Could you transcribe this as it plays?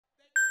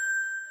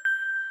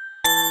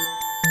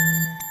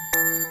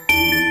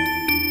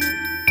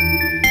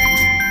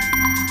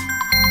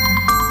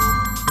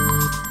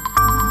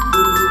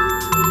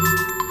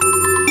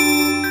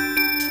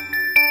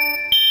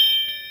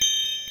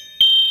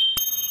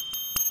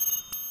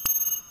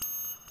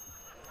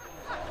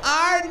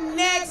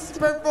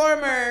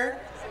performer.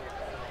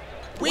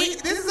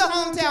 This is a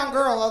hometown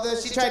girl, although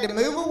she tried to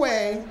move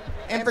away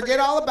and forget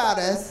all about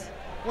us.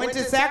 Went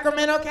to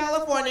Sacramento,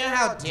 California.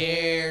 How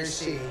dare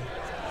she?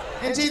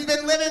 And she's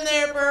been living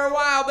there for a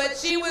while, but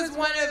she was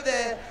one of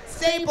the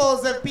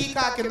staples of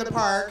Peacock in the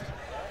Park,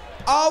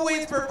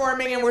 always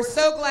performing, and we're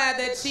so glad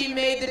that she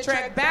made the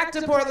trek back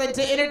to Portland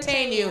to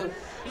entertain you.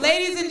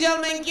 Ladies and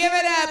gentlemen, give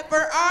it up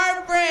for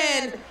our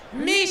friend,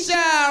 Misha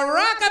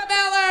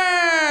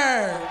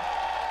Rockafeller!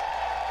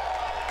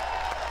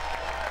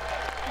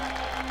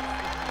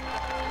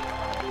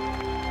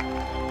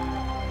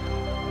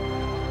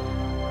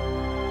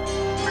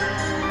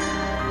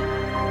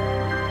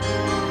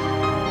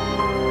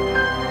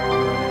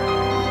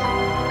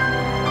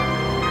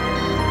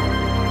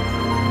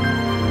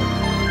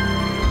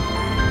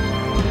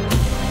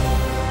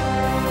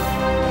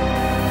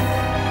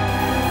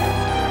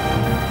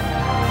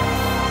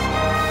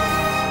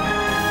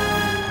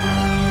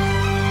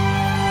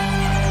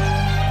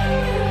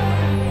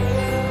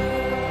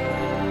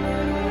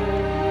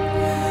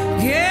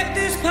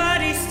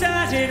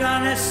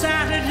 On a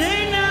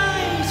Saturday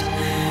night,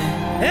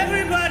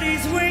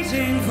 everybody's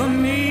waiting for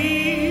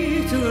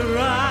me to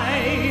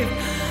arrive.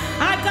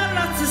 I got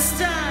lots of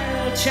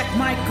style, check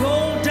my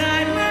gold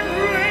diamond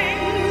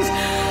rings.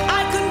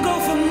 I can go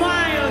for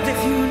miles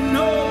if you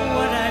know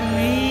what I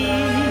mean.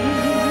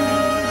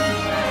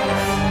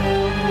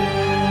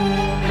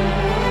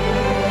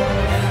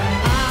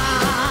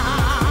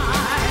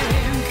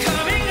 I'm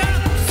coming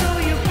up, so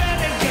you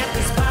better get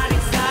this party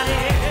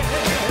started.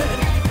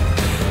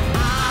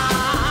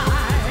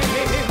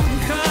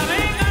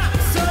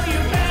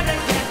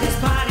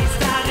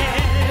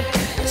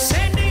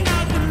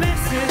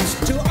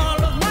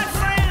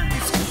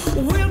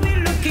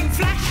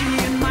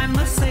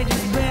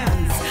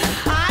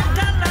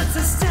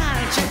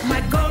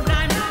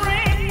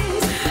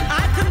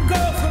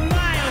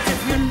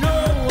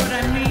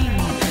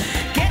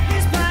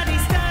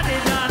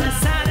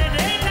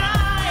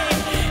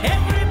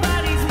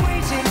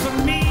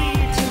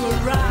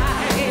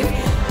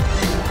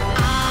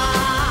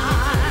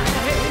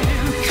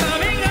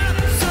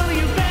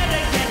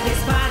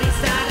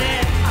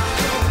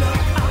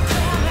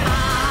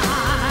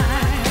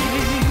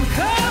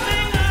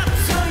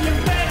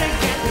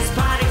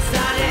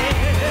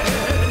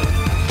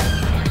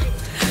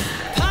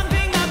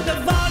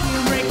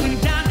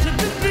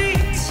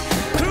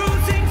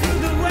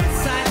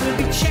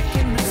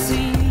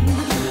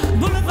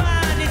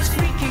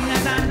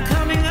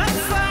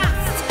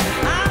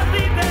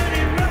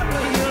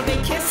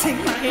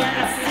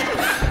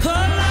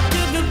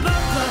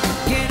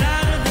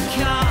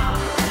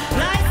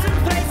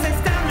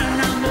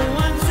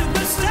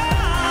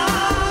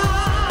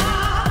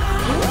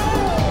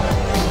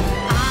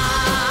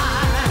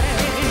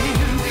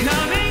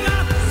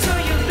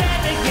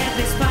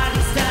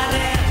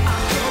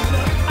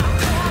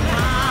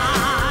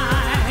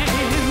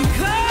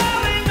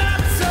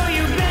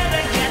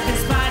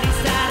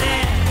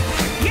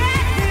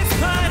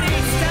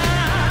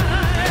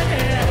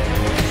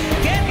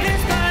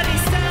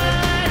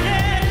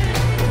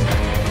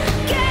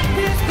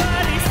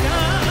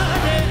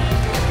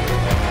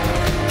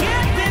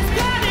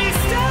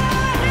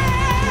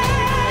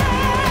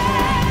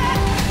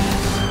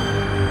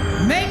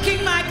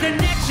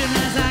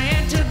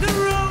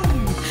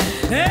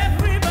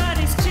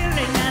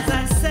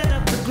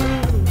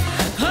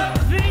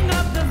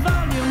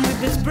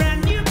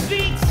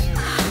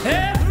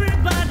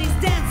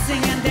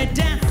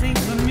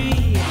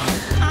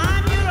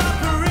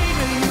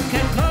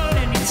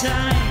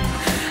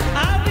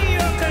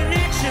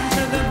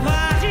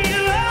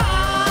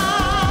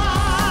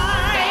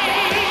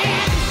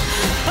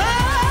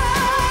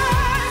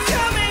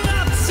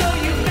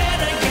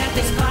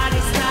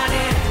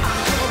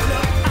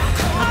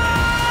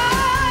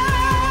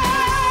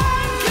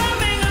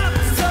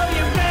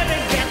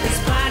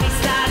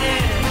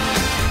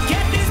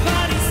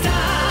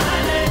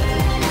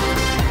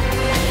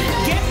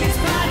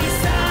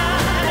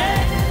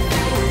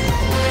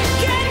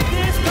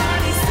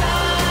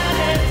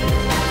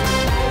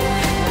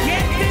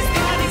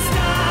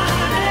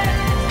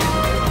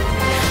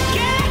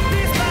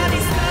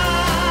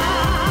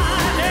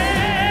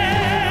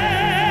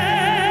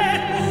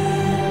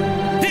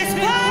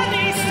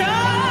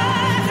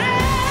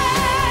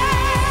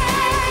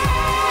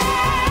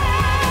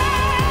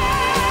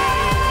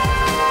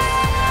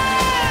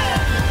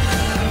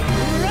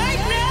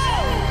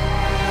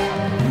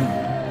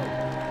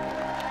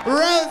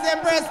 Rose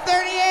Empress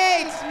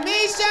 38,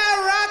 Misha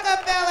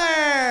Rockafeller.